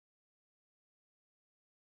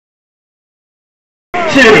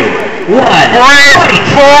2, 1. Brace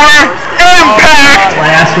for impact.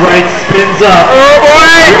 Last right spins up. Oh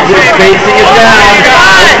boy. Just facing it down.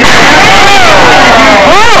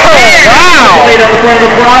 Wow. Played on the front of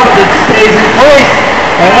the Bravo that stays in place.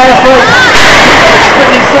 And last right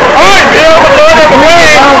spinning so hard. Down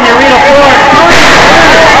the arena floor.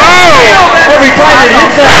 Every time it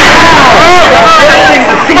hits that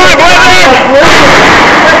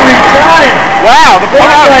every time. Wow, the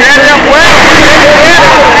ball ran up well.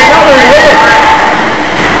 Another hit.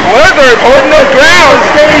 Blizzard holding the ground.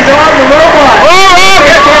 Stays on the robot.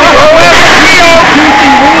 Gets on the left wheel.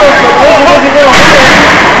 Juicy wheels, but Blizzard wasn't going to hit it.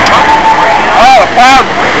 Oh, the cloud.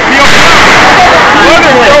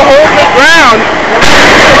 Blizzard still holding the ground.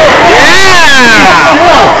 Yeah.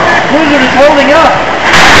 Blizzard is holding up.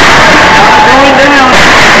 Going down.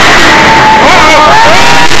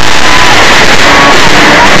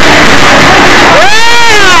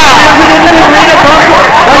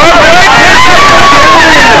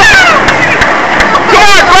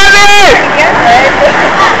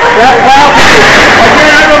 That valve,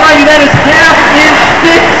 again, I remind you, that is half-inch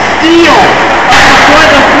thick steel for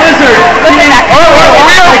the Blizzard.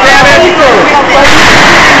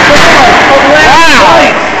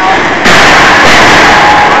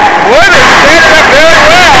 Blizzard standing up very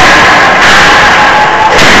well.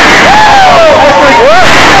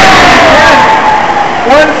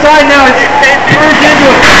 One side now is merged into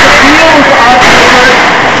a wheels on the Blizzard.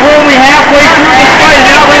 We're only halfway through this fight, and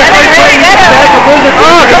now last right playing back the Blizzard.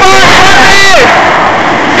 Oh, come on, buddy!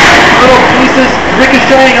 Little pieces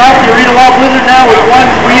ricocheting off the arena wall. Blizzard now with one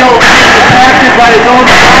wheel impacted by his own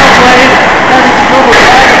power blade. Having some trouble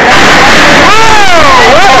driving down.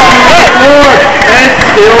 More, and it's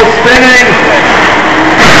still spinning.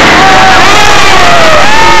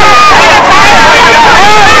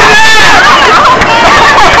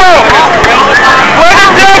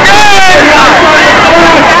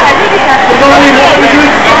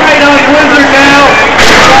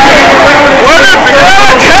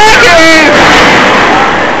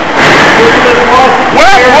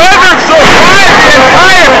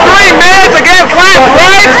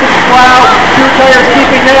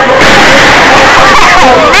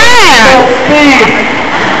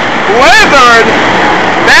 Blizzard,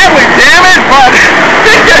 badly damaged, but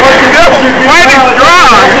still fighting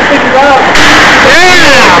strong.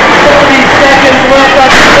 Yeah! 30 seconds left on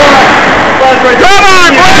the clock. Come on,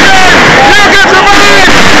 Blizzard! You can survive!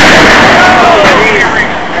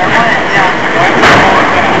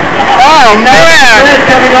 Oh, man!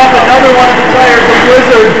 Coming off another one of the tires of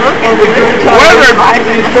Blizzard. Blizzard,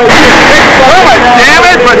 so much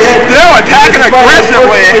damage, but still attacking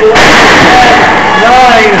aggressively. 9,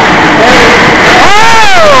 8.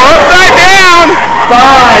 Oh! Upside down! 5,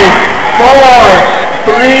 4,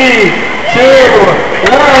 3, 2,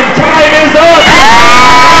 1. Time is up!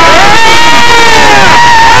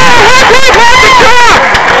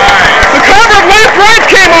 The cover of left right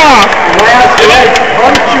came off! Last right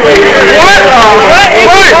punctuated. What?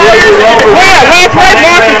 Yeah, left right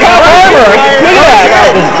knocked the top over. Look at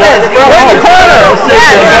that. Right in the corner.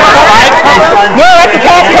 No, that's the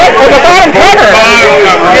top cover, or the bottom cover.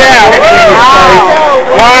 Yeah.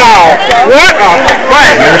 Wow. What a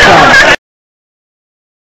fight.